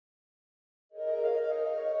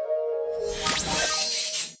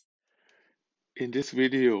In this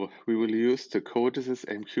video, we will use the CoDeSys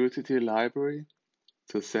MQTT library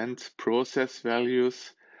to send process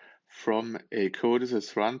values from a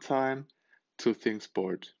CoDeSys runtime to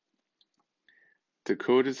Thingsboard. The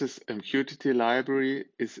CoDeSys MQTT library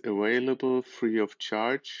is available free of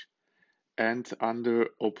charge and under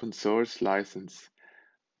open source license,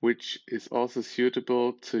 which is also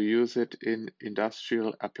suitable to use it in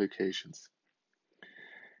industrial applications.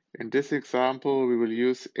 In this example, we will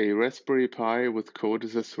use a Raspberry Pi with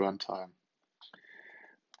CoDeSys runtime.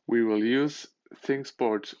 We will use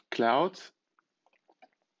Thingsboard Cloud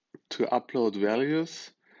to upload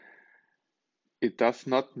values. It does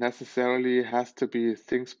not necessarily have to be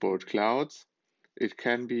Thingsboard Cloud. It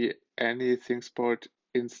can be any Thingsboard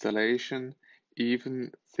installation,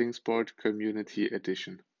 even Thingsboard Community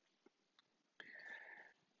Edition.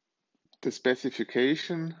 The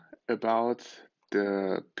specification about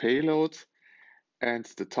the payload and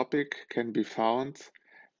the topic can be found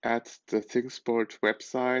at the Thingsboard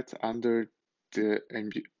website under the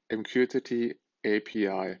MQTT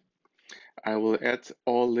API. I will add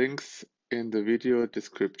all links in the video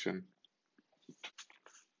description.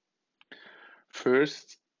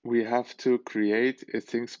 First, we have to create a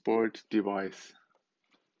Thingsboard device.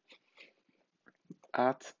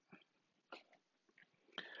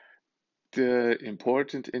 The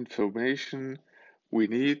important information we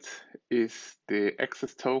need is the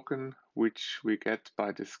access token, which we get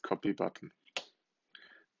by this copy button.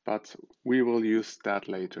 But we will use that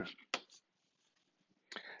later.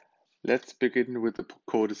 Let's begin with the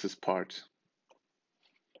CoDeSys part.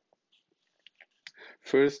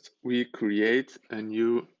 First, we create a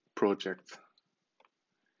new project.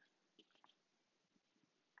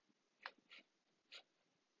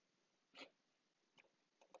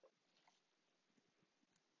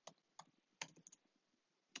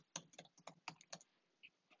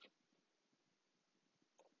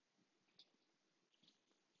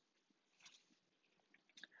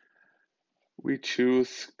 We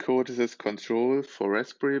choose CoDeSys control for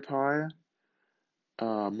Raspberry Pi,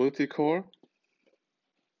 multi-core,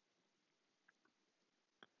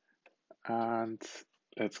 and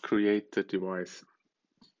let's create the device.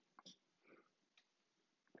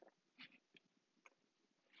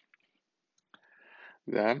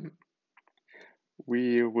 Then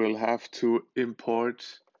we will have to import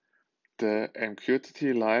the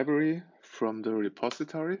MQTT library from the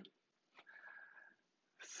repository.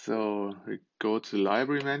 So we go to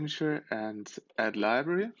Library Manager and Add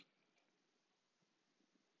Library.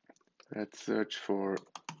 Let's search for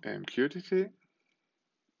MQTT.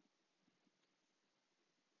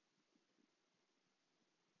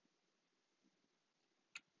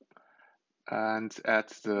 And add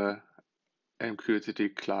the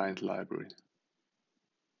MQTT Client library.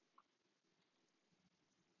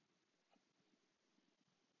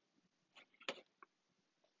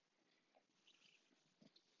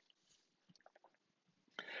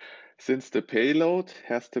 Since the payload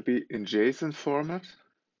has to be in JSON format,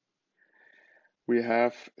 we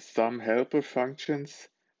have some helper functions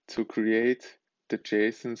to create the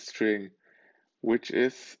JSON string, which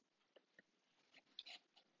is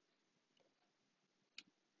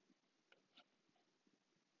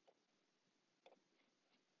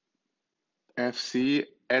FC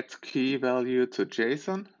add key value to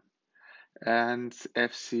JSON and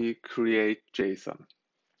FC create JSON.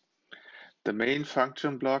 The main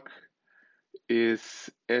function block is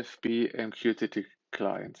FB MQTT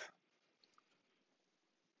client.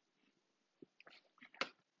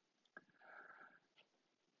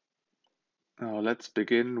 Now let's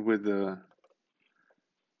begin with the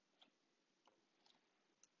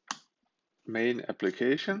main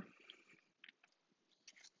application.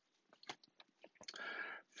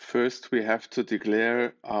 First, we have to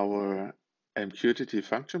declare our MQTT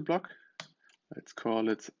function block. Let's call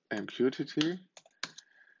it MQTT.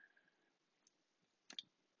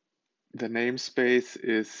 The namespace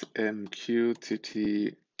is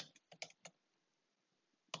MQTT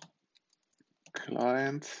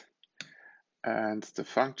client, and the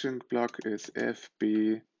function block is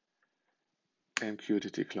FB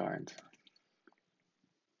MQTT client.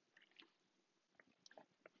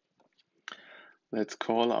 Let's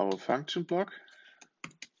call our function block.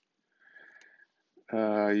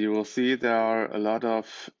 You will see there are a lot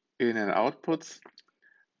of in and outputs,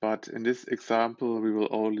 but in this example, we will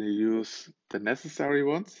only use the necessary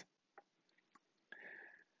ones.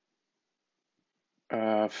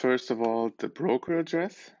 First of all, the broker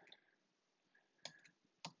address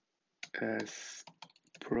as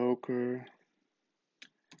broker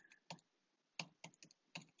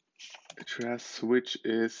address, which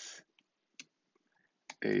is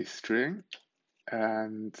a string.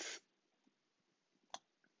 and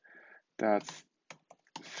that's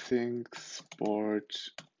Thingsboard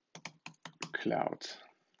Cloud.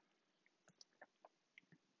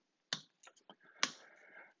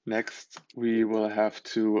 Next, we will have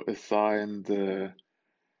to assign the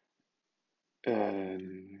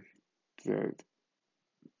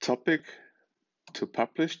topic to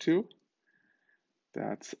publish to.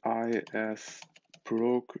 That's IS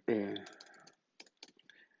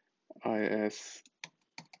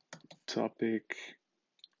topic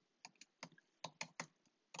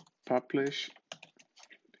publish.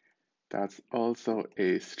 That's also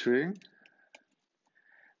a string,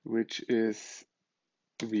 which is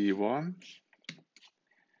v1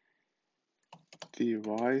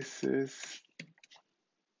 devices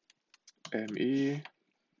me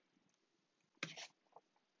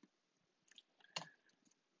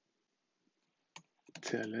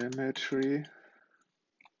telemetry.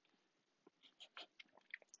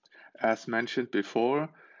 As mentioned before,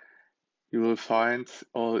 you will find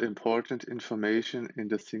all important information in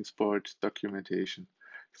the Thingsboard documentation.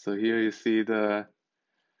 So here you see the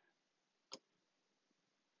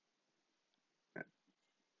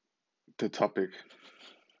topic.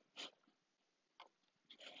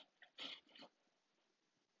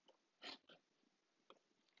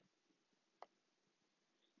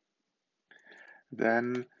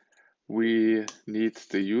 Then we need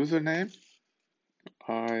the username,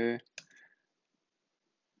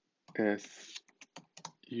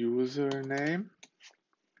 username.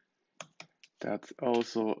 That's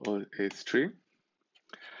also a string.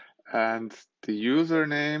 And the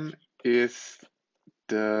username is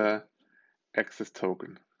the access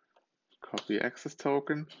token. Copy access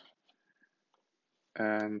token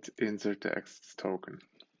and insert the access token.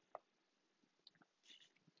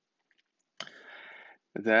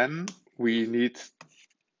 Then we need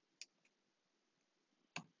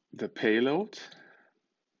the payload.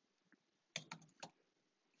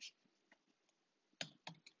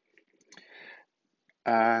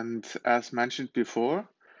 And as mentioned before,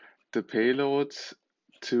 the payload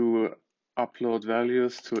to upload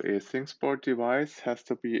values to a Thingsboard device has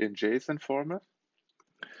to be in JSON format.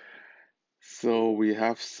 So we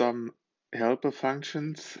have some helper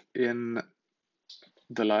functions in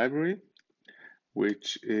the library,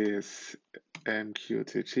 which is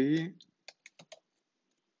MQTT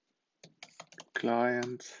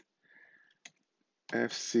Client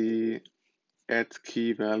FC add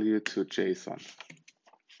key value to JSON.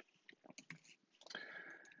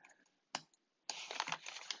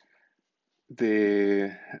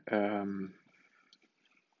 The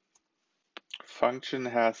function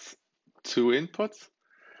has two inputs.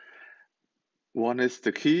 One is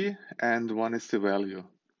the key and one is the value.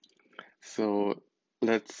 So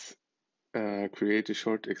let's create a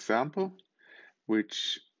short example,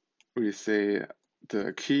 which we say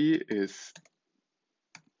the key is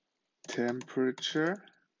temperature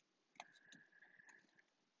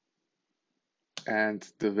and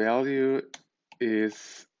the value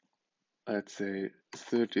is, let's say,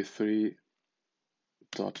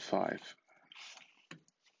 33.5.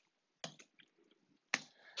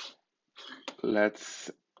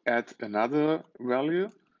 Let's add another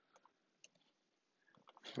value.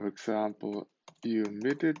 For example,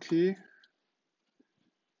 humidity.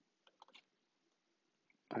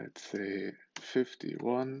 Let's say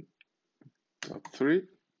 51.3.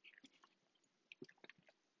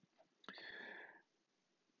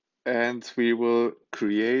 And we will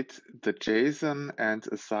create the JSON and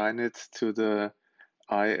assign it to the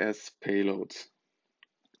IS payload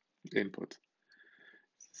input.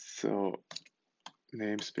 So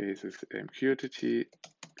namespace is MQTT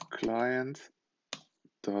client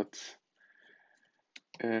dot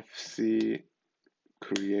FC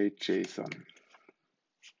create JSON.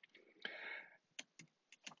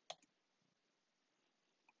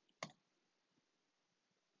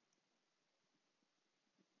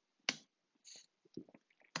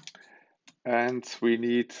 And we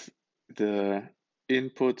need the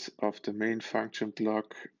input of the main function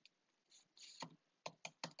block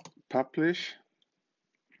publish.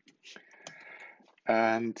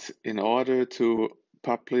 And in order to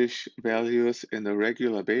publish values in a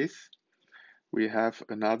regular base, we have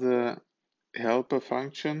another helper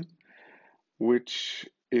function, which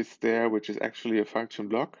is actually a function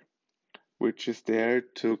block, which is there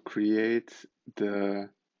to create the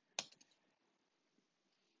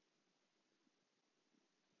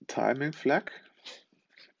timing flag.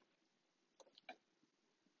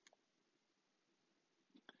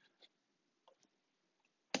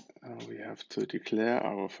 We have to declare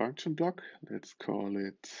our function block. Let's call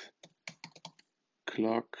it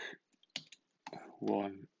clock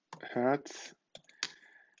 1 Hertz,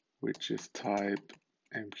 which is type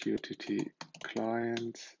MQTT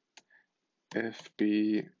Client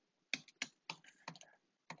FB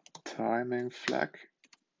timing flag.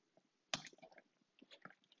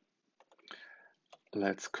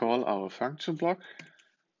 Let's call our function block,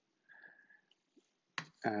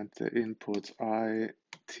 and the input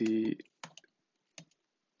IT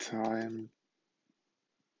time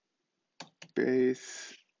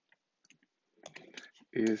base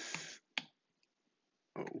is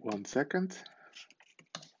 1 second.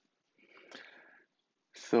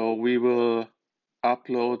 So we will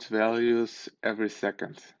upload values every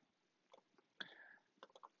second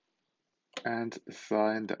and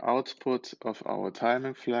assign the output of our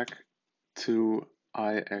timing flag to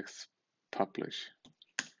IX publish.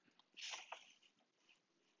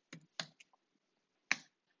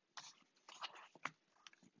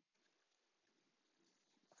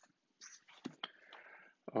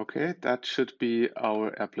 Okay, that should be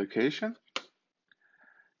our application.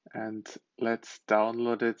 And let's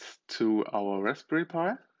download it to our Raspberry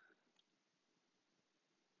Pi.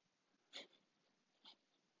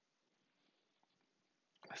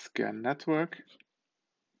 Scan network.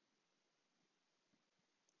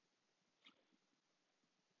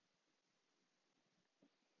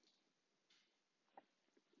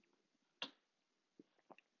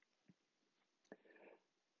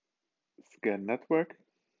 Scan network.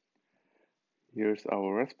 Here's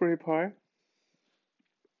our Raspberry Pi.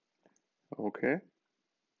 Okay.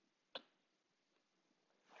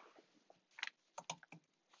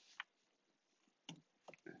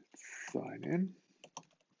 Sign in.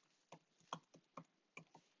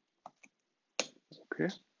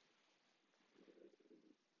 Okay.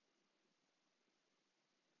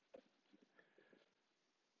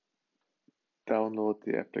 Download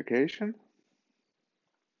the application.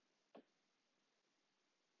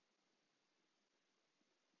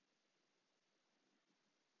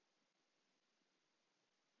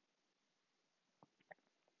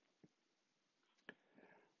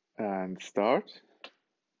 And start.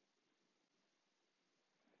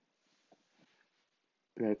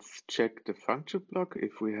 Let's check the function block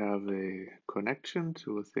if we have a connection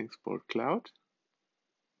to a Thingsboard Cloud.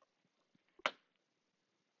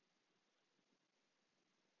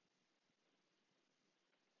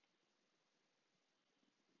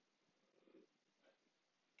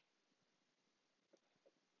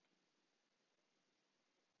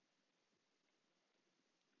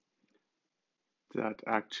 That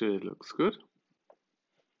actually looks good.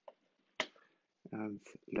 And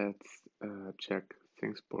let's check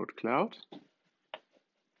Thingsboard Cloud,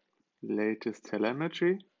 latest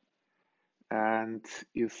telemetry, and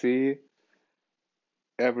you see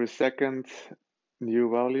every second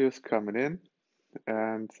new values coming in,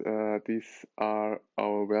 and these are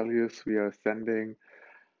our values we are sending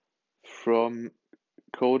from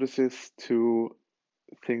CoDeSys to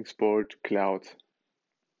Thingsboard Cloud.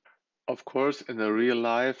 Of course, in a real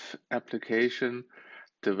life application,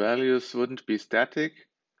 the values wouldn't be static.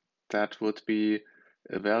 That would be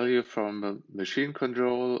a value from a machine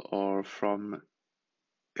control or from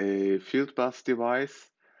a field bus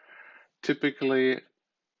device. Typically,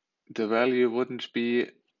 the value wouldn't be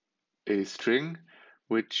a string,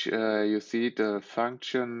 which you see the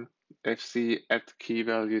function fc add key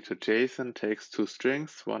value to JSON takes two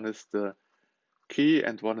strings. One is the key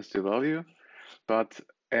and one is the value, but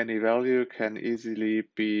any value can easily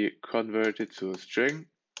be converted to a string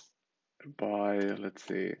by, let's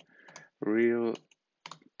say, real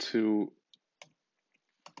to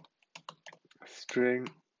string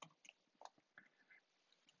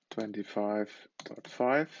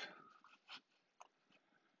 25.5,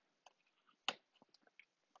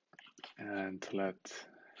 and let's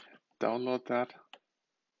download that.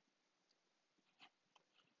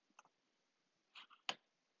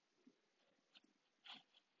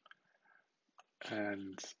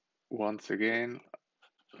 And once again,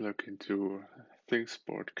 look into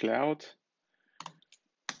Thingsboard Cloud.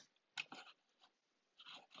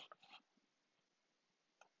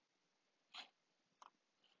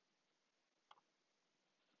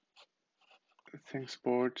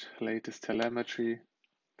 Thingsboard, latest telemetry.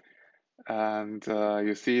 And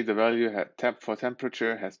you see the value for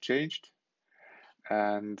temperature has changed.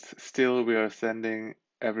 And still we are sending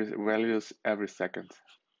values every second.